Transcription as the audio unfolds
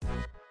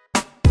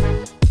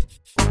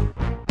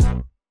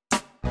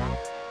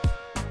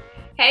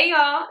Hey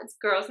y'all, it's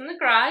Girls in the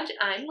Garage.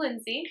 I'm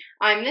Lindsay.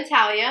 I'm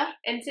Natalia.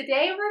 And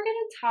today we're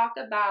going to talk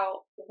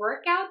about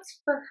workouts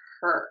for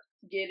her.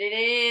 Get it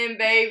in,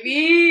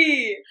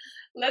 baby.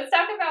 Let's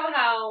talk about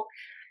how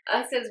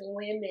us as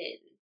women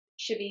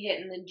should be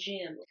hitting the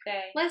gym,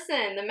 okay?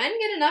 Listen, the men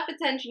get enough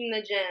attention in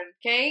the gym,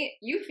 okay?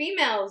 You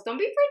females, don't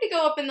be afraid to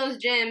go up in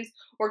those gyms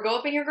or go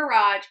up in your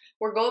garage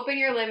or go up in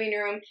your living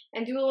room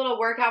and do a little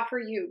workout for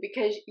you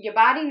because your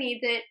body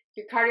needs it,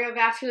 your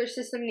cardiovascular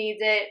system needs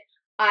it.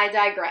 I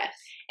digress.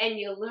 And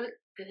you look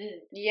good.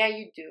 Yeah,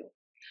 you do.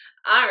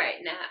 All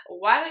right, Nat,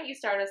 why don't you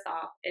start us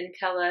off and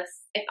tell us,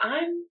 if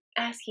I'm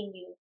asking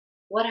you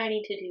what I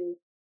need to do,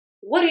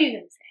 what are you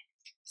going to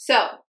say?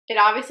 So, it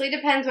obviously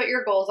depends what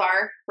your goals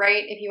are,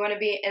 right? If you want to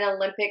be an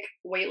Olympic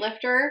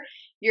weightlifter,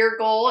 your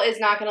goal is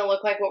not going to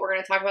look like what we're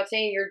going to talk about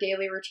today, and your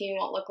daily routine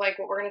won't look like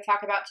what we're going to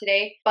talk about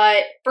today.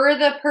 But for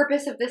the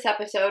purpose of this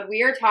episode,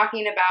 we are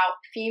talking about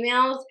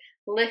females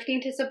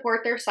lifting to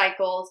support their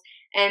cycles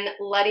and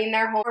letting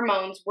their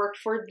hormones work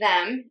for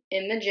them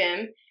in the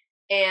gym.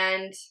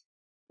 And,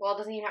 well, it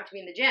doesn't even have to be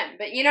in the gym,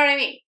 but you know what I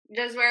mean.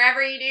 Just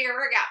wherever you do your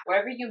workout.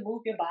 Wherever you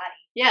move your body.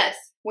 Yes.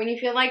 When you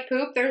feel like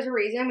poop, there's a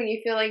reason. When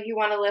you feel like you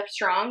want to lift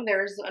strong,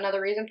 there's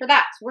another reason for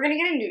that. So we're going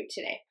to get into it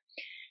today.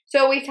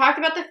 So we've talked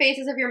about the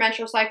phases of your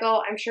menstrual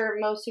cycle. I'm sure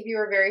most of you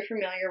are very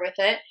familiar with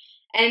it.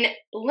 And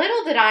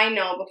little did I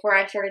know before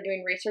I started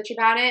doing research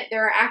about it,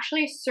 there are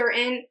actually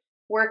certain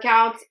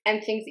workouts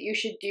and things that you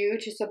should do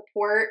to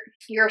support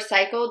your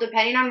cycle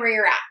depending on where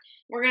you're at.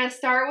 We're going to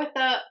start with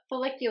the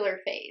follicular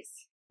phase.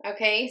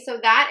 Okay, so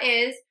that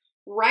is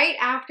right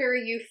after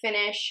you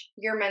finish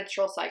your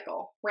menstrual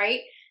cycle, right?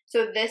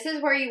 So this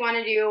is where you want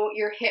to do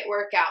your HIIT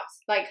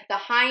workouts, like the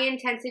high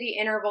intensity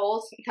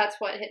intervals. That's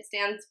what HIIT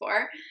stands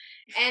for.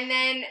 And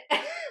then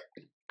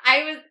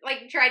I was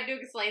like trying to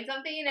explain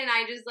something and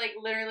I just like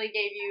literally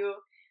gave you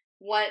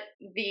what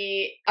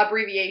the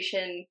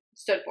abbreviation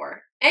stood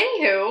for.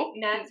 Anywho,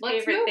 Nat's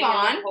let's favorite move thing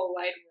on. in the whole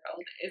wide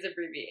world is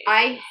abbreviations.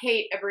 I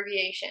hate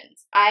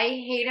abbreviations. I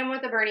hate them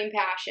with a burning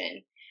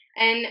passion.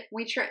 And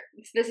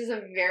this is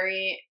a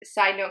very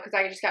side note because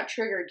I just got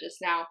triggered just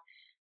now.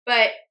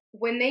 But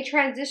when they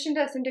transitioned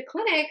us into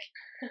clinic,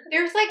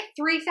 there's like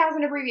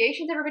 3,000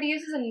 abbreviations everybody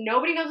uses and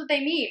nobody knows what they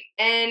mean.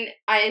 And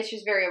it's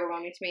just very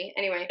overwhelming to me.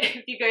 Anyway.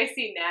 If you guys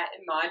see Nat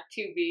in Mod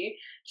 2B,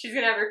 she's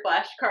going to have her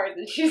flashcards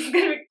and she's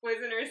going to be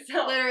quizzing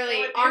herself.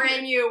 Literally,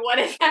 RNU, what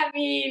does that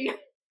mean?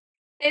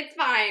 It's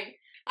fine.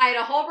 I had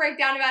a whole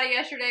breakdown about it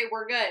yesterday.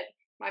 We're good.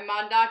 My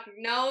mod doc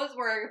knows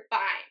we're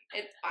fine.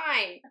 It's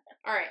fine.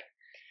 All right.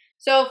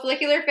 So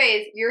follicular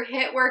phase, your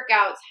HIIT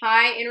workouts,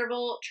 high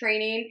interval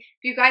training.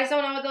 If you guys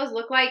don't know what those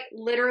look like,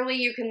 literally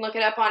you can look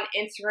it up on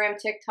Instagram,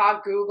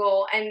 TikTok,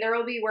 Google, and there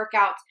will be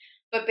workouts.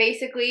 But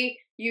basically,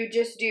 you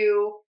just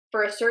do,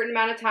 for a certain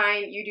amount of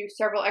time, you do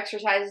several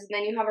exercises, and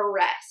then you have a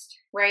rest,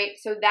 right?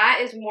 So that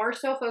is more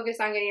so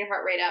focused on getting your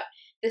heart rate up.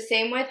 The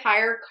same with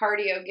higher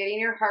cardio, getting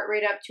your heart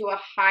rate up to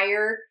a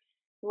higher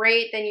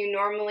rate than you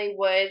normally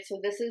would. So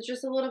this is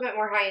just a little bit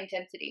more high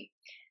intensity.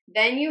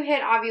 Then you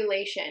hit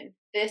ovulation.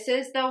 This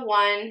is the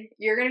one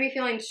you're going to be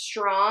feeling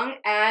strong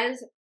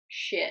as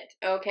shit,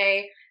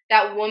 okay?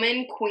 That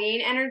woman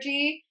queen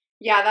energy,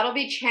 yeah, that'll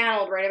be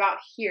channeled right about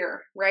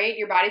here, right?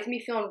 Your body's going to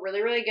be feeling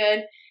really, really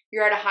good.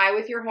 You're at a high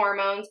with your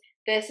hormones.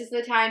 This is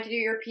the time to do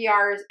your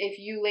PRs if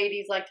you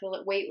ladies like to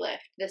weight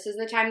lift. This is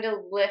the time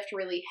to lift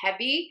really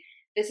heavy.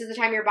 This is the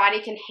time your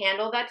body can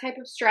handle that type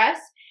of stress.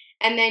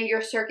 And then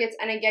your circuits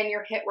and again,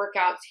 your HIIT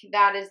workouts,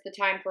 that is the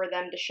time for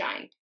them to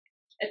shine.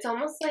 It's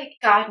almost like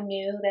God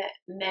knew that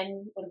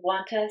men would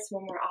want us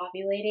when we're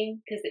ovulating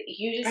because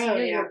you just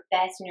feel your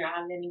best when you're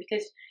ovulating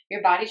because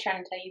your body's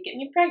trying to tell you, get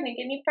me pregnant,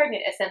 get me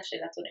pregnant. Essentially,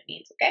 that's what it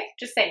means, okay?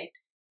 Just saying.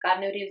 God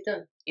knew what he was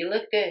doing. You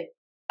look good.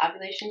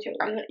 Ovulation's your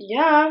problem.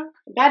 Yeah.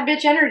 Bad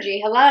bitch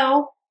energy.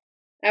 Hello.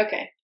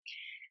 Okay.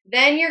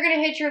 Then you're going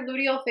to hit your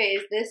luteal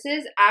phase. This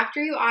is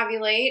after you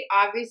ovulate.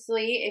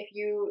 Obviously, if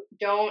you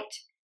don't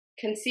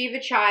conceive a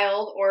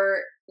child or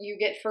you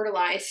get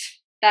fertilized,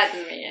 that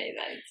doesn't make any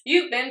sense.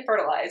 You've been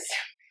fertilized.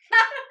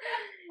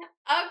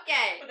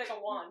 Okay. With like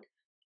a wand.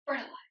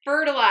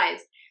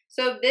 Fertilized.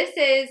 So this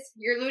is,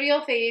 your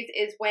luteal phase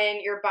is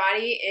when your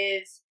body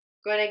is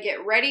going to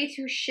get ready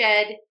to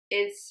shed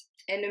its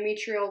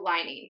endometrial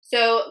lining.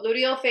 So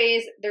luteal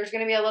phase, there's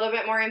going to be a little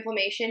bit more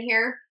inflammation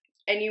here.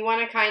 And you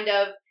want to kind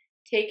of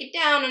take it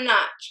down a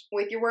notch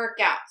with your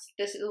workouts.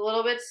 This is a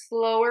little bit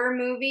slower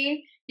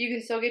moving. You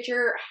can still get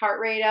your heart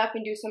rate up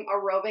and do some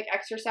aerobic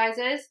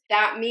exercises.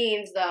 That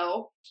means,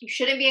 though, you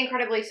shouldn't be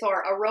incredibly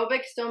sore.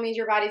 Aerobic still means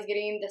your body's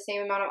getting the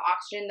same amount of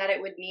oxygen that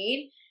it would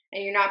need,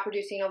 and you're not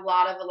producing a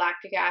lot of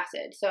lactic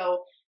acid.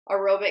 So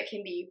aerobic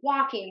can be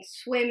walking,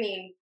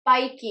 swimming,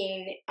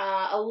 biking,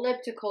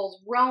 ellipticals,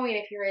 rowing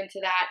if you're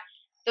into that,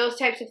 those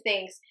types of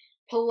things.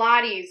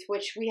 Pilates,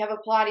 which we have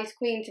a Pilates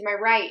queen to my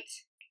right.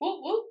 Whoop,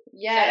 whoop.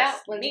 Yes,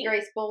 Lindsay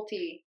Grace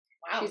Bolte.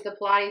 Wow. She's the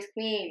Pilates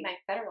queen. My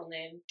federal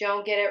name.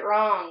 Don't get it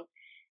wrong.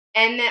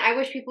 And then I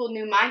wish people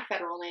knew my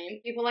federal name.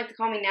 People like to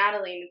call me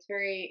Natalie, and it's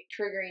very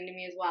triggering to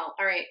me as well.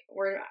 All right,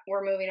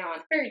 we're moving on.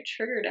 Very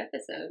triggered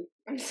episode.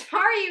 I'm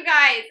sorry, you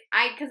guys.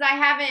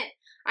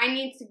 I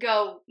need to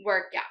go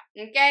work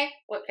out, okay?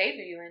 What phase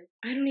are you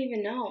in? I don't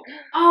even know.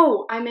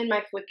 Oh, I'm in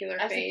my follicular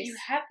phase. Like, you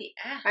have the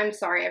app. I'm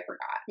sorry, I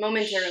forgot.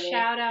 Momentarily.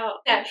 Shout out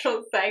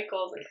natural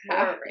cycles and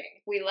Oura Ring.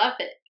 We love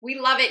it. We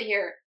love it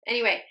here.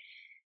 Anyway,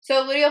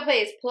 so luteal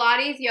phase,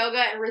 Pilates,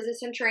 yoga, and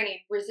resistance training.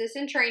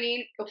 Resistance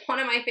training is one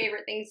of my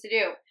favorite things to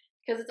do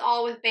because it's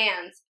all with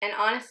bands. And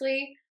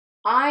honestly,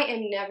 I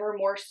am never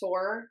more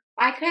sore.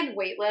 I could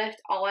weightlift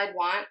all I'd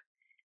want,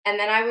 and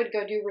then I would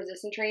go do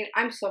resistance training.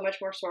 I'm so much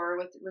more sore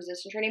with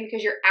resistance training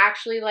because you're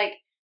actually like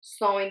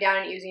slowing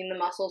down and using the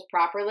muscles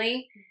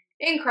properly.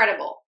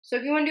 Incredible. So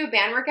if you want to do a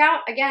band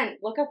workout, again,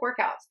 look up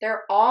workouts.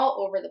 They're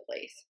all over the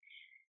place.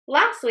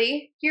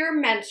 Lastly, your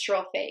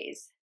menstrual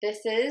phase.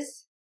 This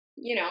is,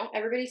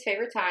 everybody's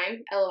favorite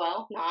time.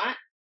 LOL, not.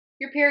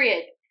 Your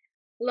period.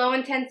 Low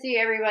intensity,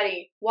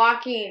 everybody.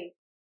 Walking,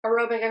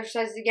 aerobic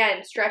exercises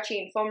again,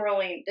 stretching, foam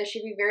rolling. This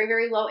should be very,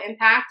 very low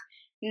impact.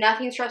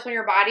 Nothing stressful on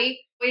your body.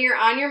 When you're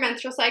on your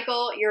menstrual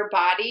cycle, your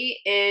body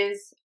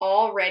is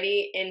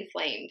already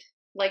inflamed,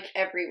 like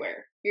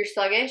everywhere. You're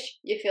sluggish.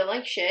 You feel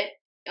like shit.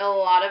 A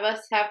lot of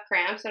us have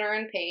cramps and are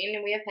in pain,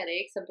 and we have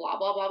headaches and blah,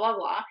 blah, blah, blah,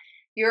 blah.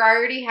 You're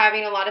already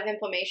having a lot of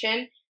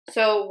inflammation.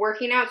 So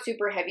working out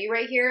super heavy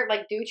right here,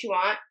 like do what you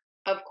want,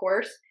 of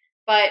course,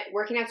 but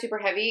working out super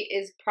heavy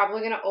is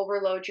probably going to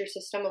overload your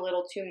system a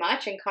little too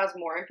much and cause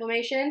more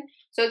inflammation.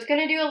 So it's going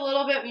to do a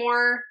little bit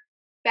more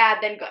bad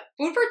than good.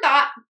 Food for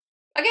thought.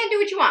 Again, do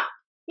what you want.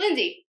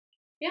 Lindsay,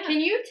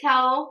 Can you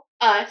tell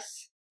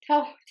us,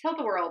 tell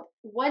the world,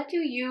 what do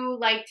you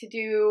like to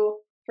do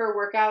for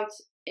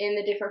workouts in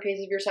the different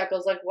phases of your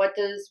cycles? Like what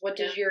does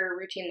your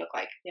routine look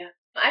like? Yeah.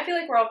 I feel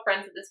like we're all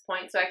friends at this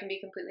point, so I can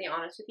be completely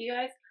honest with you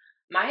guys.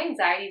 My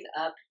anxiety's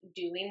up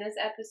doing this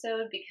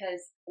episode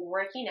because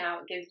working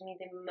out gives me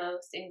the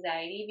most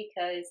anxiety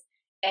because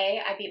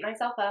I beat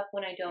myself up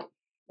when I don't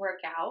work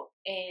out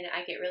and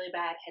I get really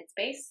bad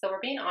headspace. So we're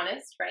being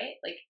honest, right?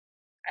 Like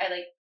I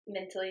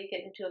mentally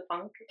get into a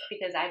funk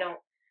because I don't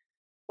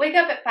wake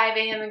up at 5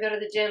 a.m. and go to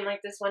the gym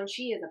like this one.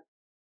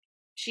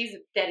 She's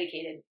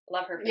dedicated.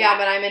 Love her for Yeah, that.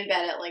 but I'm in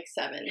bed at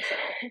 7. So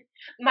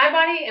my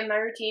body and my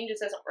routine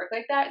just doesn't work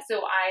like that.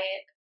 So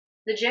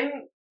the gym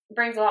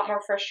brings a lot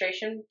more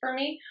frustration for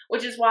me,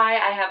 which is why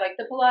I have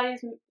the Pilates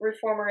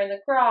reformer in the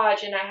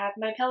garage and I have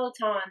my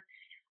Peloton.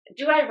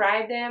 Do I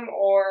ride them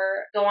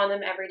or go on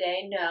them every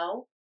day?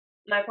 No.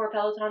 My poor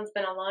Peloton's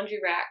been a laundry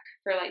rack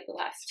for the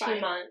last 2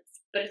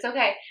 months, but it's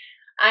okay.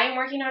 I'm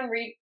working on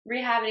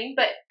rehabbing,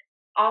 but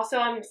also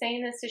I'm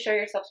saying this to show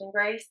yourself some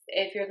grace.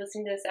 If you're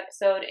listening to this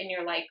episode and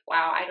you're like,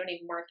 wow, I don't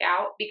even work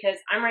out, because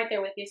I'm right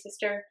there with you,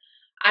 sister.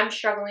 I'm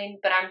struggling,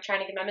 but I'm trying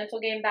to get my mental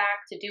game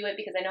back to do it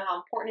because I know how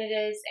important it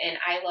is, and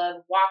I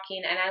love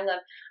walking, and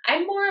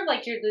I'm more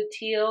of your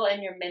luteal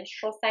and your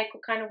menstrual cycle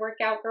kind of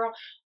workout girl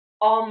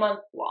all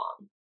month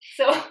long.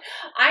 So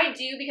I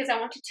do because I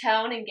want to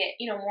tone and get,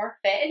 more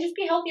fit and just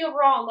be healthy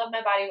overall and love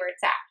my body where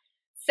it's at.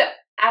 So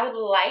I would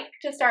like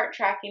to start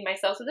tracking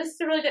myself. So this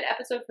is a really good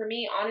episode for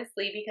me,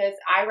 honestly, because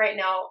I right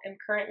now am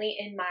currently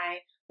in my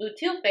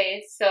luteal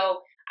phase.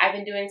 So I've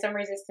been doing some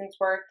resistance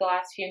work the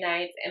last few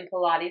nights and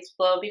Pilates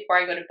flow before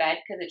I go to bed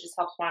because it just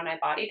helps wind my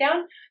body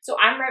down. So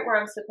I'm right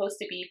where I'm supposed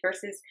to be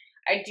versus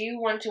I do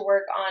want to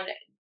work on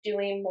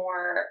doing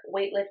more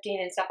weightlifting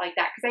and stuff like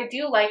that because I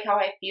do like how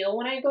I feel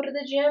when I go to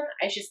the gym.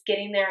 It's just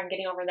getting there and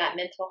getting over that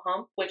mental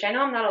hump, which I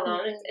know I'm not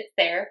alone. Mm-hmm. It's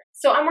there.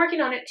 So I'm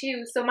working on it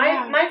too. So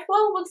my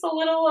flow looks a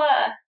little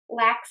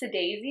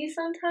lackadaisy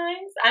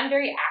sometimes. I'm a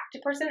very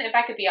active person. If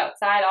I could be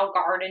outside, I'll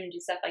garden and do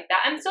stuff like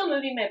that. I'm still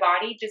moving my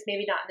body, just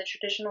maybe not in the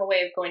traditional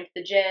way of going to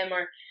the gym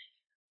or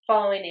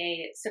following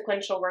a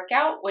sequential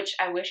workout, which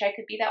I wish I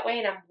could be that way,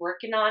 and I'm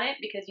working on it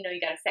because, you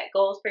got to set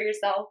goals for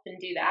yourself and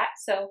do that.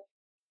 So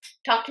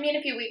talk to me in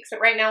a few weeks. But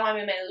right now I'm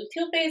in my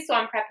luteal phase, so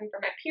I'm prepping for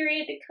my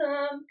period to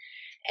come,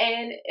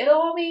 and it'll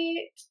all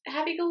be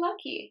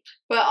happy-go-lucky.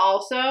 But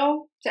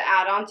also, to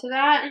add on to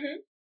that,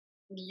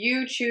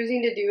 you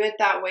choosing to do it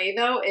that way,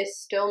 though, is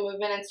still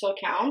movement and still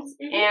counts.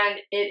 Mm-hmm. And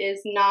it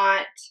is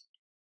not,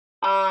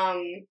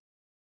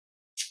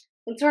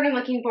 what's what I'm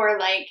looking for,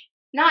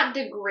 not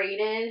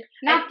degraded,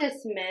 not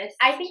dismissed.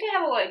 I think I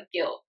have a lot of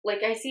guilt.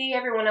 I see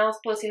everyone else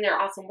posting their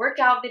awesome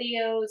workout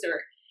videos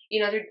or,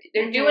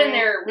 they're doing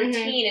their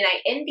routine, and I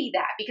envy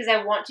that because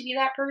I want to be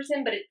that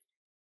person, but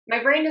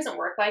my brain doesn't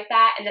work like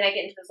that, and then I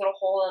get into this little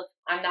hole of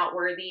I'm not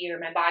worthy or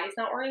my body's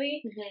not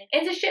worthy. Mm-hmm.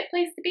 It's a shit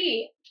place to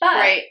be,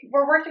 but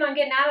we're working on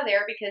getting out of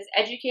there because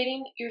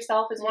educating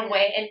yourself is one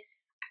way, and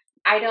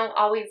I don't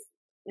always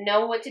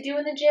know what to do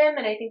in the gym,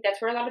 and I think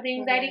that's where a lot of the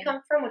anxiety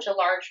comes from, which a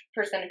large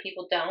percent of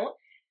people don't.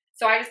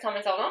 So I just tell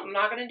myself, no, I'm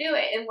not going to do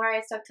it. And where I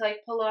stuck to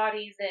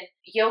Pilates and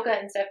yoga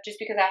and stuff, just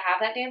because I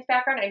have that dance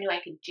background, I knew I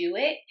could do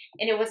it.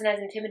 And it wasn't as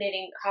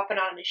intimidating hopping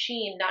on a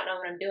machine, not knowing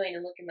what I'm doing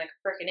and looking like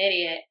a freaking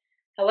idiot.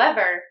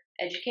 However,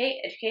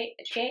 educate,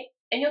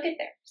 and you'll get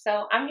there.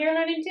 So I'm here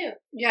learning too.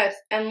 Yes,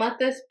 and let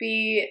this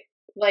be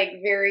like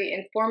very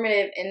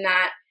informative in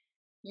that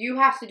you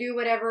have to do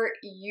whatever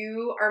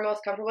you are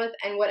most comfortable with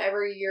and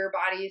whatever your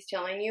body is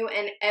telling you.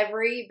 And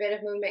every bit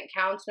of movement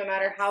counts, no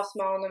matter how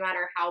small, no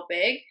matter how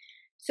big.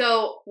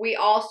 So we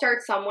all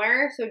start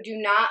somewhere. So do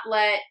not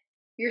let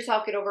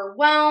yourself get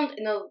overwhelmed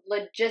in the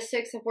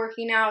logistics of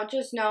working out.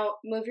 Just know,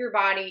 move your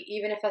body,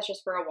 even if that's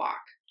just for a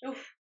walk.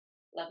 Oof.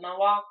 Love my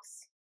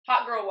walks.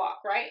 Hot girl walk,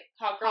 right?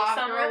 Hot girl Hot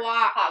summer. girl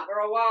walk. Hot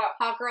girl walk.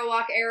 Hot girl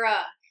walk era.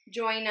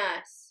 Join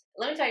us.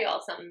 Let me tell you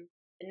all something.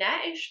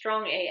 Nat is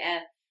strong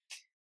AF.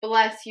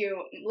 Bless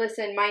you.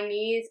 Listen, my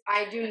knees,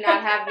 I do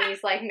not have knees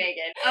like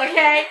Megan.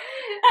 Okay?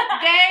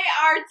 They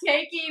are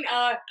taking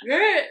a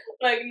hit.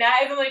 Like,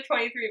 Nat is only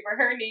 23, but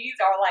her knees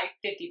are like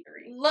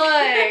 53.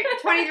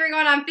 Look, 23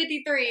 going on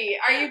 53.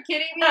 Are you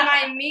kidding me?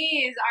 My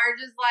knees are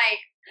just like,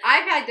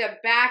 I've had to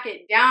back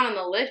it down on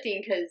the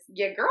lifting because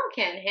your girl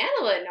can't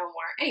handle it no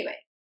more. Anyway,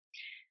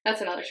 that's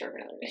another story for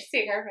another day. You should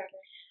see a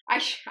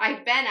chiropractor.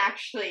 I've been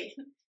actually.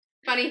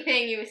 Funny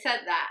thing you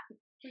said that.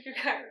 Who's your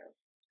chiro?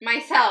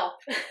 Myself.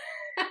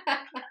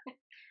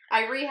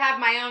 I rehab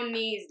my own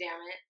knees, damn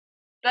it.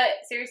 But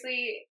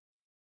seriously,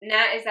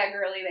 Nat is that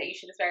girly that you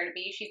should aspire to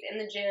be. She's in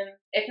the gym.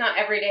 If not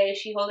every day,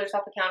 she holds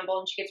herself accountable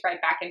and she gets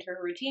right back into her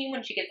routine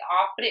when she gets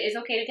off. But it is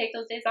okay to take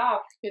those days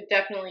off. It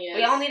definitely is.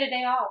 We all need a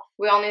day off.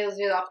 We all need those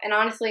days off. And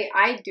honestly,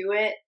 I do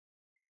it,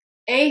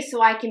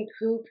 so I can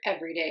poop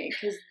every day.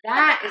 Because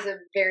that is a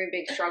very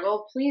big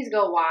struggle. Please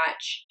go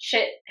watch.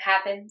 Shit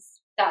happens. ...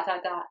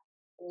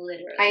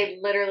 Literally. I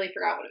literally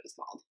forgot what it was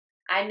called.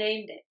 I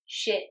named it.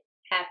 Shit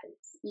happens.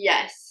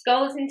 Yes.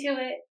 Go listen to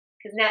it.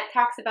 Because Nat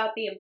talks about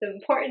the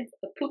importance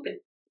of pooping.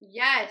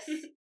 Yes.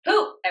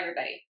 Poop,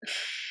 everybody.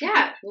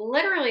 Yeah,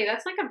 literally.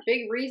 That's like a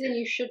big reason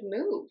you should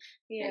move.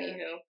 Yeah.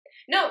 Anywho.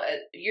 No,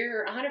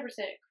 you're 100%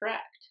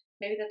 correct.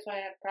 Maybe that's why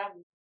I have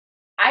problems.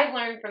 I've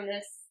learned from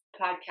this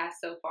podcast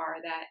so far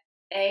that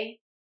A,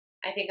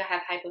 I think I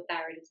have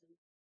hypothyroidism.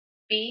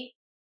 B,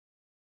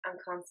 I'm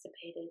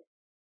constipated.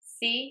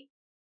 C,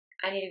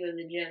 I need to go to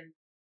the gym.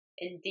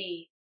 And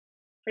D,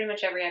 pretty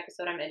much every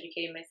episode I'm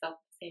educating myself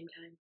at the same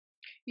time.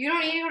 You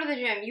don't need to go to the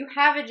gym. You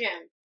have a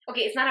gym.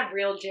 Okay, it's not a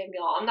real gym,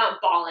 y'all. I'm not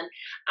balling.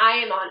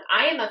 I am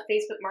a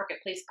Facebook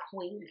Marketplace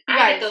queen. You I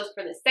guys, get those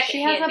for the second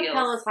She hand has a deals.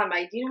 Peloton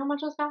bike. Do you know how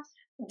much those cost?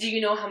 Do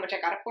you know how much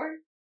I got it for?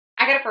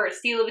 I got it for a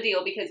steal of a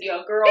deal because,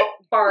 girl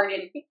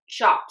bargain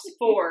shops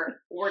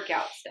for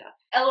workout stuff.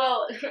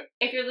 LOL,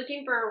 if you're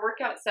looking for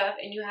workout stuff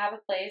and you have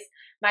a place,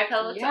 my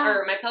Peloton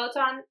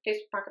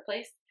Facebook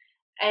Marketplace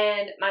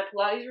and my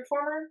Pilates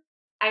reformer,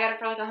 I got it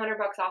for like $100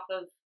 off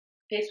of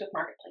Facebook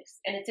Marketplace,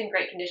 and it's in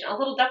great condition. A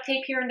little duct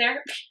tape here and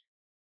there.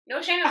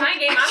 No shame in my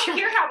game. I don't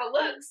care how it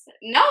looks.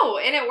 No,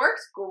 and it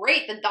works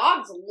great. The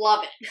dogs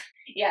love it.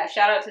 Yeah,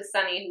 shout out to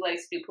Sunny who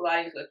likes to do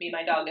Pilates with me.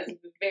 My dog is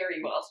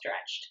very well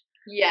stretched.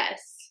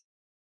 Yes.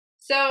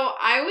 So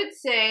I would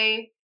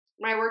say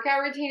my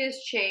workout routine has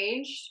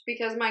changed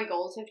because my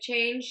goals have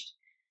changed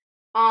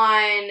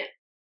on,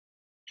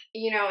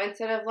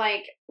 instead of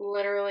like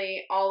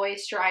literally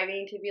always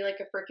striving to be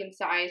like a freaking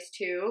size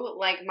 2,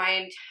 like my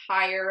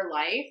entire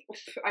life.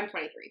 I'm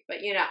 23, but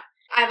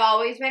I've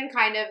always been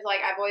kind of like,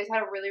 I've always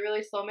had a really,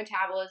 really slow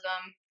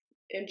metabolism,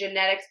 and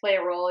genetics play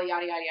a role,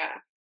 yada, yada,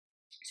 yada.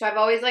 So I've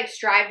always like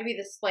strived to be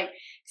this, like,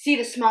 see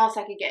the smallest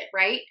I could get,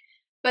 right?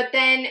 But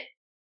then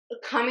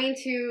coming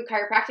to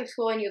chiropractic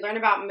school and you learn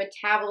about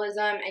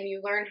metabolism and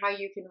you learn how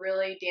you can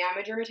really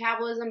damage your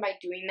metabolism by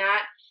doing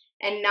that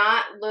and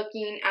not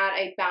looking at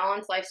a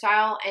balanced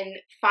lifestyle and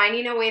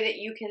finding a way that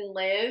you can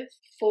live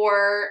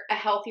for a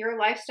healthier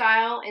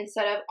lifestyle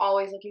instead of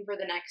always looking for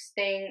the next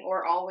thing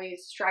or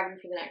always striving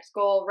for the next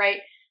goal, right?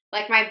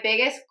 Like my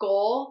biggest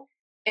goal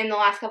in the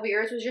last couple of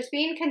years was just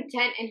being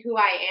content in who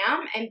I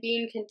am and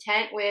being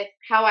content with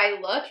how I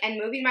look and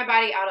moving my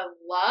body out of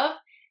love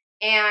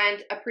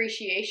and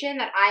appreciation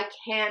that I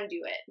can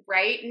do it,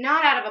 right?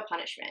 Not out of a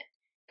punishment.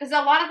 Because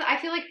I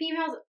feel like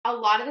females a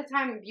lot of the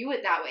time view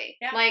it that way.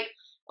 Yeah. Like,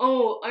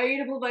 oh, I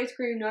ate a bowl of ice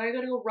cream, now I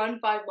gotta go run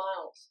 5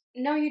 miles.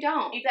 No, you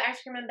don't. Eat the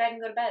ice cream in bed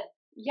and go to bed.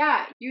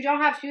 Yeah, you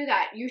don't have to do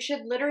that. You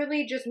should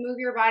literally just move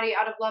your body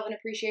out of love and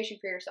appreciation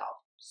for yourself.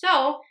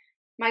 So,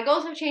 my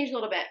goals have changed a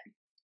little bit.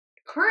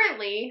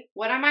 Currently,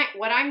 what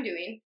I'm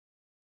doing,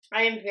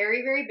 I am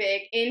very, very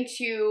big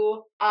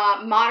into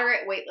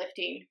moderate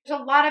weightlifting. There's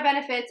a lot of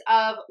benefits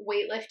of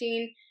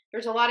weightlifting.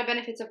 There's a lot of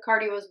benefits of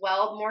cardio as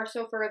well, more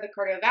so for the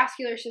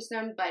cardiovascular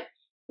system, but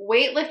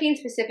weightlifting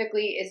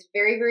specifically is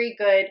very, very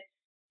good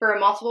for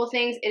multiple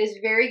things. It is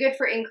very good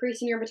for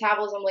increasing your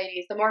metabolism,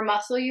 ladies. The more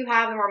muscle you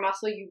have, the more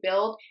muscle you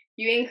build,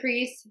 you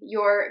increase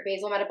your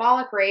basal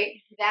metabolic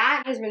rate.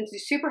 That has been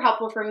super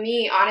helpful for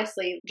me,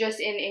 honestly, just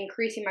in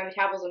increasing my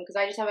metabolism because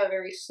I just have a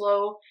very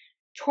slow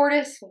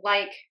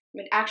tortoise-like.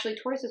 Actually,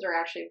 tortoises are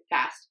actually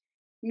fast.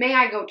 May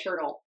I go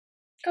turtle?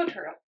 Go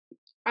turtle.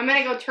 I'm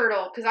going to go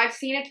turtle because I've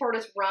seen a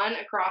tortoise run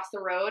across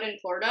the road in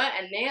Florida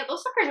and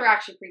those suckers are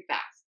actually pretty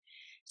fast.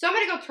 So I'm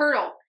going to go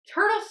turtle.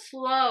 Turtle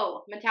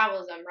slow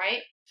metabolism, right?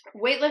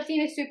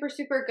 Weightlifting is super,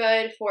 super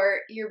good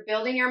for you're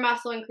building your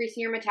muscle, increasing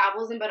your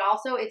metabolism, but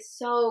also it's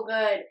so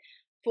good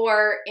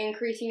for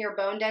increasing your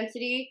bone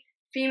density.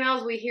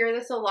 Females, we hear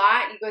this a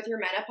lot. You go through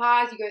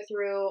menopause, you go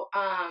through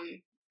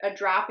a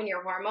drop in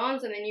your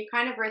hormones, and then you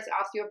kind of risk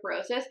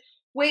osteoporosis.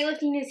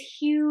 Weightlifting is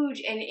huge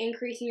in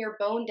increasing your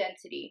bone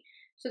density.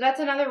 So that's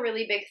another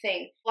really big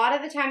thing. A lot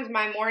of the times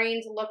my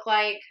mornings look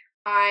like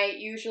I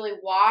usually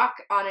walk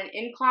on an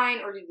incline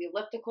or do the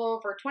elliptical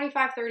for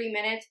 25, 30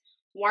 minutes,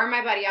 warm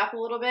my body up a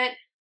little bit.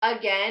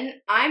 Again,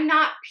 I'm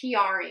not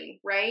PRing,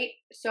 right?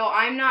 So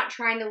I'm not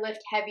trying to lift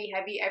heavy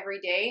every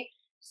day.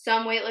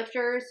 Some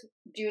weightlifters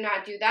do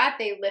not do that.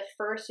 They lift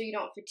first so you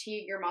don't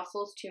fatigue your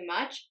muscles too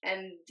much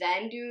and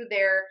then do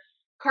their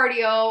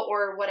cardio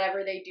or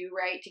whatever they do,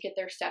 right, to get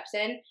their steps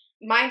in.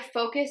 My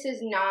focus is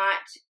not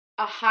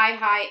a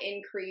high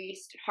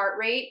increased heart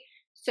rate.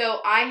 So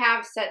I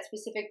have set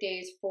specific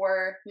days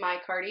for my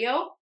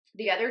cardio.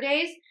 The other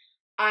days,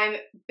 I'm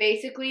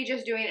basically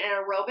just doing an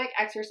aerobic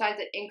exercise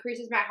that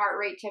increases my heart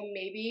rate to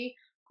maybe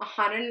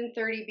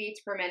 130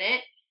 beats per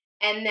minute.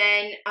 And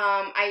then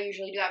I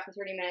usually do that for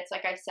 30 minutes,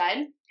 like I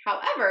said.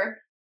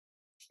 However,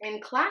 in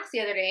class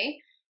the other day,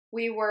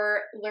 we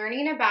were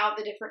learning about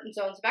the different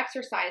zones of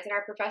exercise. And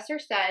our professor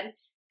said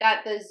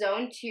that the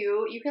zone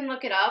 2, you can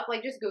look it up,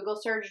 like just Google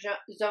search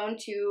zone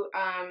 2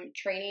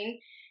 training.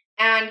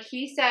 And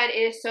he said it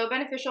is so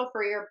beneficial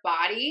for your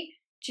body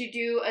to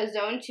do a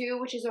zone 2,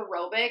 which is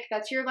aerobic.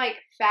 That's your like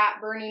fat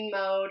burning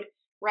mode,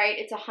 right?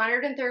 It's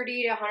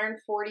 130 to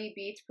 140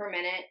 beats per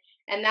minute.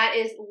 And that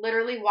is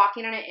literally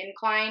walking on an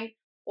incline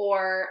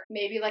or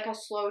maybe like a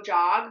slow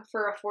jog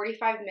for a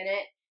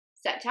 45-minute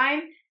set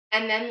time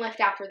and then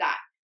lift after that.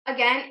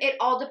 Again, it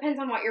all depends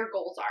on what your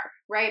goals are,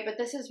 right? But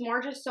this is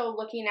more just so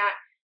looking at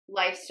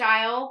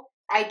lifestyle.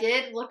 I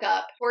did look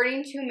up,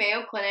 according to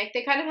Mayo Clinic,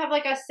 they kind of have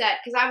like a set,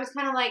 because I was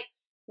kind of like,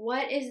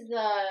 what is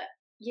the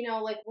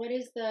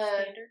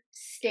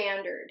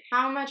standard?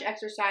 How much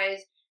exercise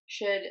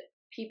should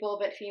people,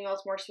 but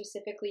females more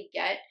specifically,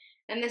 get?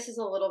 And this is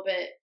a little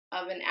bit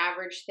of an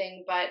average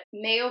thing, but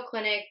Mayo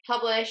Clinic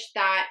published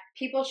that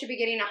people should be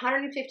getting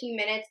 115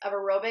 minutes of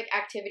aerobic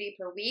activity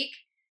per week.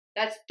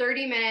 That's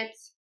 30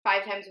 minutes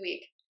 5 times a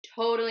week.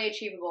 Totally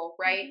achievable,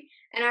 right?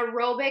 And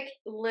aerobic,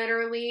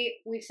 literally,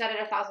 we've said it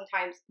 1,000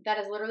 times, that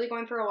is literally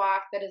going for a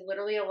walk, that is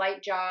literally a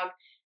light jog,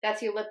 that's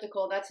the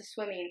elliptical, that's a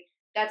swimming,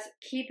 that's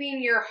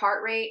keeping your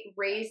heart rate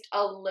raised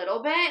a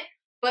little bit,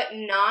 but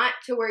not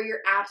to where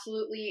you're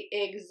absolutely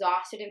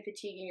exhausted and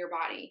fatiguing your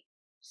body.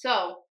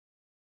 So,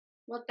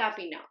 let that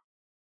be known.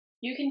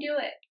 You can do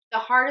it. The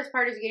hardest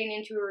part is getting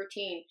into a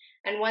routine.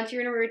 And once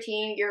you're in a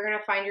routine, you're going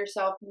to find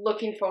yourself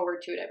looking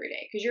forward to it every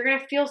day because you're going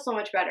to feel so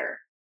much better.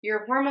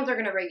 Your hormones are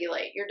going to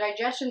regulate. Your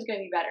digestion's going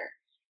to be better.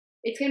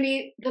 It's going to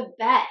be the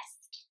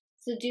best.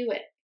 So do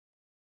it.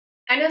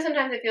 I know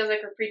sometimes it feels like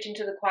we're preaching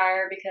to the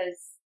choir because,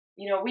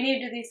 we need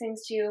to do these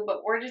things too,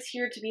 but we're just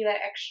here to be that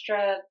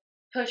extra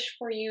push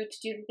for you to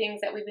do the things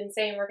that we've been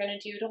saying we're going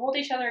to do, to hold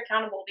each other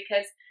accountable,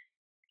 because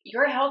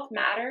your health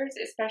matters,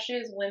 especially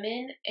as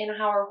women, and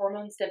how our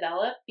hormones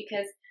develop.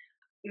 Because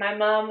my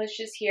mom was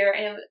just here,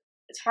 and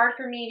it's hard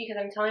for me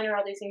because I'm telling her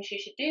all these things she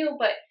should do,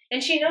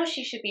 and she knows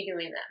she should be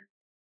doing them.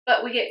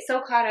 But we get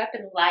so caught up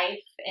in life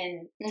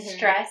and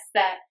stress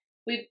that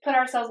we put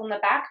ourselves on the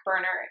back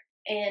burner.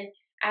 And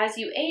as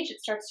you age,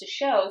 it starts to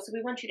show. So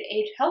we want you to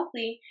age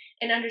healthy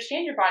and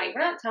understand your body.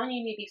 We're not telling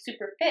you to be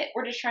super fit.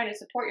 We're just trying to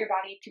support your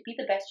body to be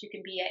the best you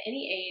can be at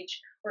any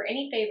age or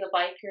any phase of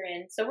life you're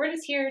in. So we're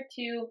just here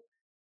to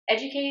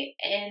educate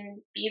and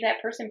be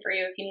that person for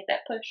you if you need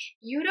that push.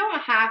 You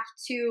don't have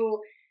to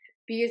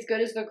be as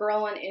good as the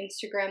girl on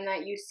Instagram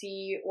that you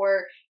see,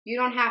 or you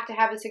don't have to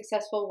have a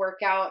successful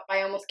workout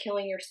by almost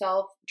killing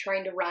yourself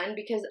trying to run,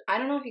 because I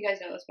don't know if you guys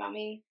know this about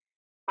me.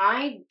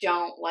 I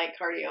don't like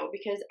cardio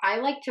because I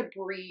like to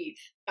breathe,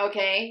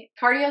 okay?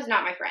 Cardio is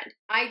not my friend.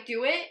 I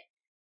do it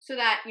so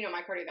that, my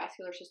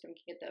cardiovascular system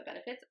can get the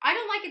benefits. I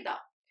don't like it though.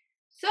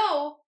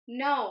 So,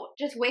 no,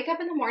 just wake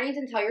up in the mornings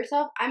and tell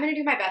yourself, I'm going to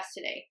do my best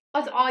today.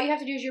 That's all you have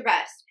to do is your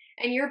best.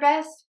 And your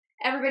best,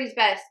 everybody's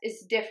best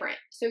is different.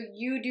 So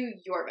you do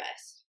your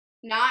best,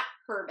 not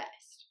her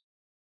best.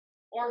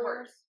 Or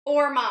hers.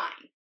 Or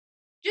mine.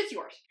 Just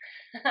yours.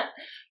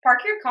 Park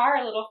your car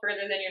a little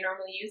further than you're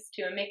normally used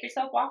to and make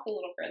yourself walk a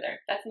little further.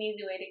 That's an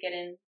easy way to get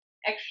in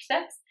extra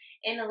steps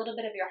and a little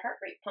bit of your heart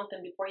rate pumping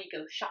before you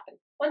go shopping.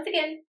 Once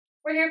again,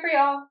 we're here for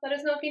y'all. Let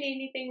us know if you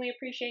need anything. We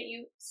appreciate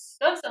you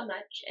so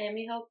much. And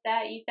we hope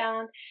that you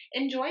found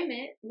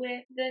enjoyment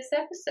with this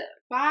episode.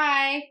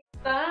 Bye.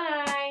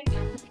 Bye.